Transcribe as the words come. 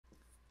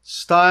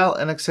Style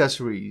and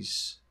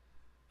accessories.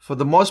 For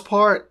the most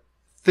part,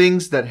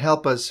 things that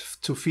help us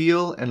to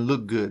feel and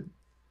look good.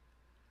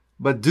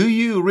 But do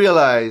you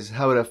realize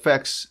how it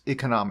affects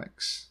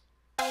economics?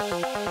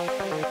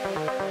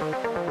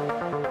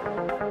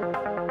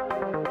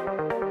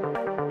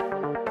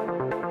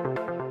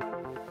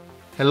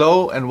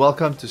 Hello and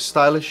welcome to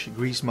Stylish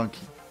Grease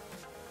Monkey.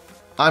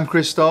 I'm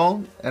Chris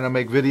Stone and I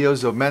make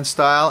videos of men's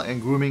style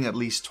and grooming at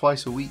least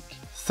twice a week.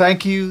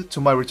 Thank you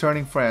to my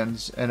returning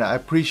friends and I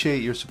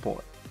appreciate your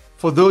support.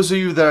 For those of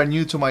you that are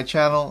new to my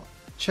channel,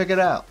 check it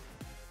out.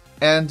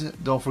 And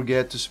don't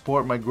forget to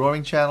support my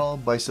growing channel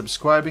by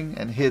subscribing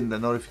and hitting the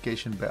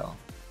notification bell.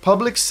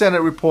 Public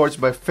Senate reports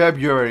by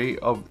February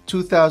of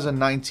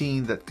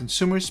 2019 that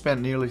consumers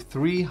spent nearly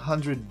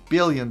 $300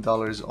 billion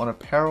on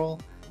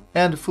apparel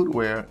and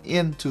footwear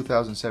in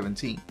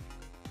 2017.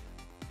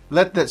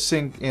 Let that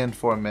sink in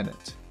for a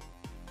minute.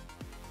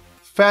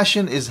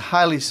 Fashion is a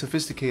highly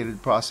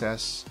sophisticated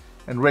process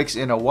and rakes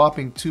in a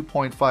whopping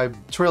 $2.5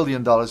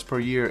 trillion per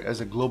year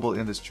as a global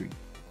industry.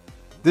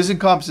 This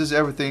encompasses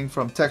everything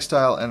from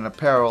textile and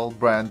apparel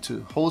brand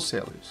to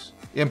wholesalers,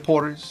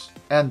 importers,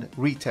 and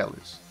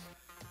retailers.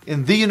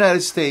 In the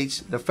United States,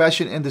 the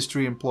fashion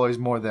industry employs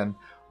more than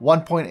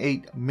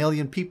 1.8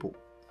 million people.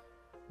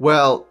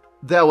 Well,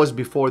 that was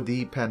before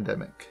the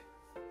pandemic.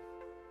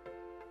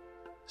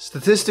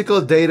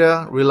 Statistical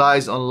data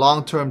relies on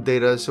long-term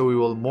data, so we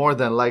will more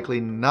than likely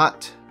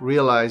not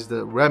realize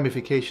the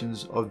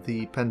ramifications of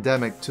the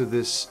pandemic to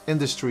this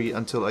industry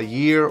until a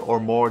year or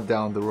more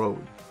down the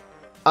road.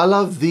 I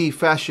love the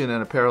fashion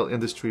and apparel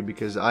industry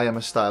because I am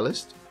a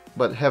stylist,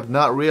 but have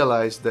not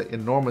realized the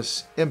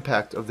enormous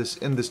impact of this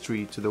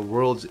industry to the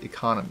world's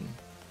economy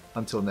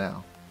until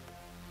now.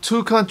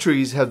 Two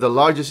countries have the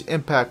largest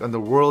impact on the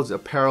world's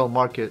apparel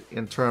market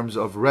in terms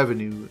of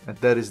revenue, and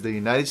that is the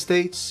United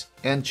States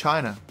and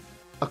China.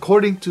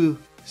 According to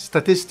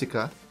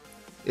Statistica,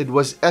 it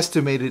was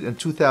estimated in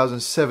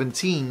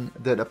 2017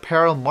 that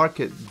apparel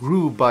market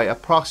grew by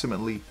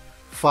approximately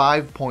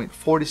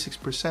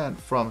 5.46%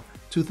 from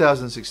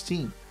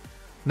 2016.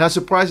 Not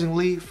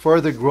surprisingly,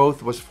 further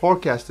growth was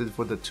forecasted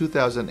for the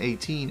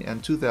 2018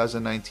 and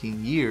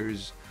 2019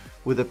 years,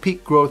 with a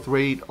peak growth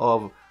rate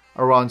of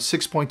around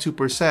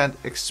 6.2%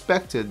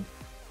 expected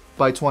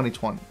by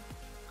 2020.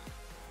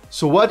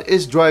 So what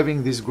is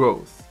driving this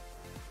growth?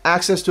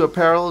 Access to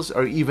apparels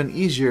are even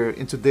easier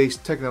in today's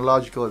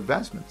technological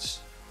advancements.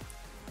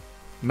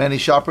 Many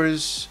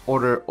shoppers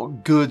order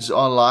goods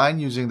online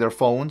using their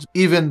phones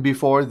even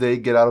before they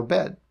get out of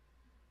bed.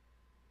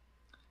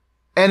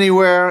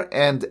 Anywhere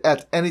and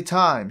at any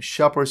time,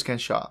 shoppers can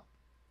shop.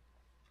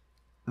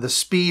 The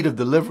speed of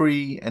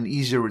delivery and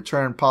easier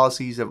return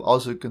policies have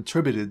also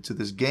contributed to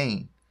this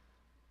gain.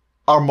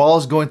 Are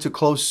malls going to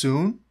close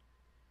soon?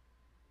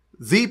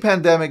 The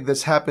pandemic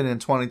that's happened in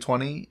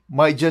 2020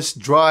 might just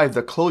drive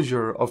the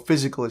closure of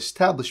physical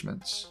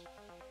establishments.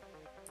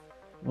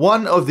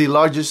 One of the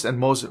largest and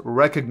most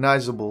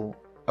recognizable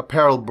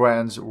apparel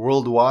brands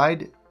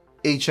worldwide,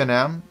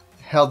 H&M,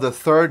 held the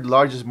third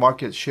largest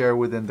market share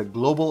within the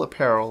global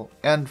apparel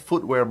and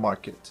footwear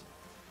market,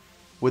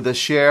 with a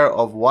share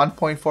of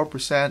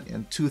 1.4%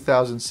 in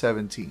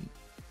 2017.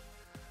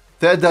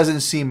 That doesn't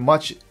seem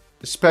much,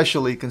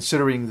 especially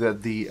considering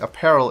that the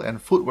apparel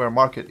and footwear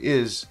market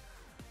is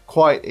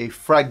quite a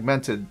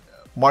fragmented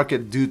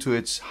market due to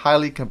its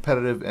highly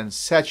competitive and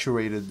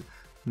saturated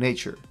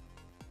nature.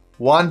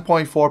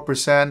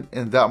 1.4%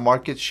 in that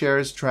market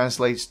shares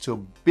translates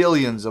to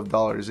billions of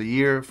dollars a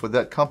year for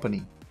that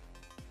company.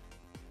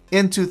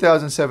 In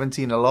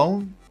 2017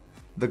 alone,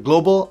 the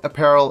global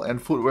apparel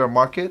and footwear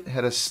market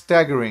had a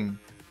staggering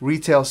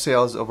retail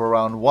sales of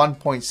around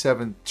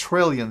 1.7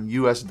 trillion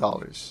US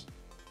dollars.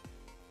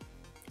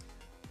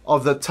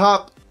 Of the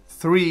top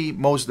 3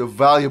 most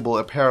valuable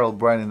apparel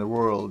brand in the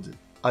world,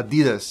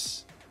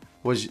 Adidas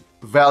was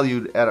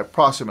valued at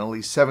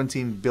approximately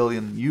 17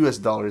 billion US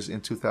dollars in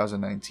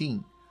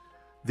 2019.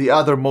 The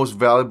other most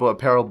valuable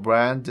apparel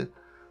brand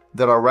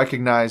that are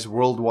recognized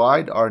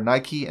worldwide are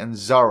Nike and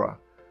Zara,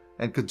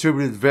 and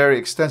contributed very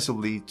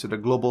extensively to the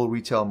global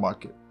retail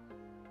market.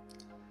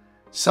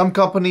 Some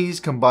companies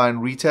combine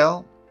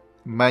retail,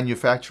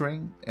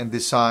 manufacturing, and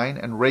design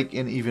and rake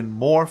in even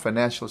more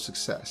financial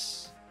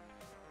success.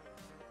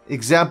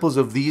 Examples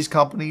of these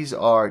companies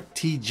are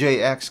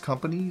TJX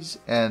companies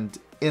and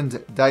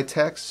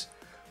Inditex,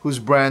 whose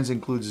brands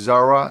include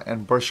Zara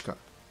and Bershka.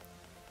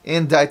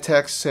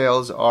 Inditex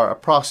sales are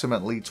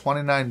approximately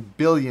 29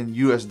 billion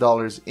US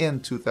dollars in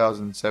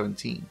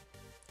 2017.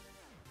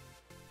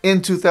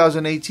 In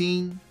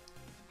 2018,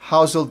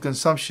 household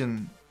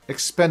consumption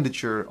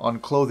expenditure on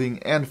clothing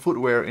and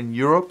footwear in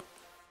Europe,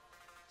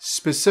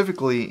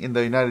 specifically in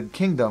the United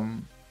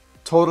Kingdom,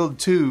 totaled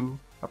to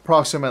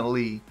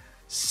approximately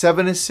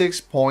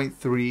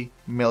 76.3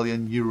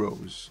 million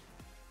euros.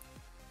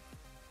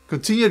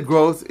 Continued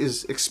growth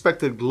is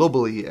expected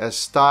globally as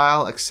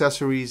style,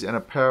 accessories, and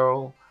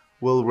apparel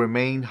will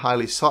remain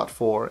highly sought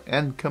for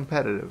and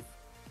competitive.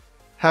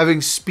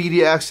 Having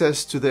speedy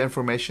access to the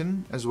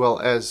information as well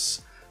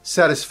as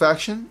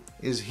satisfaction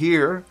is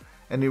here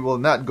and it will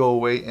not go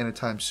away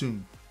anytime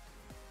soon.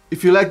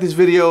 If you like this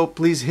video,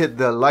 please hit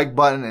the like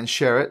button and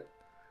share it.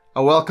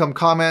 I welcome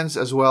comments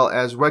as well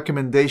as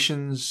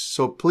recommendations,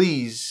 so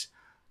please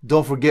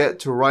don't forget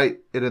to write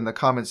it in the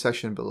comment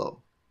section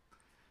below.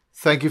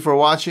 Thank you for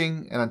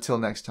watching, and until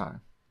next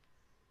time.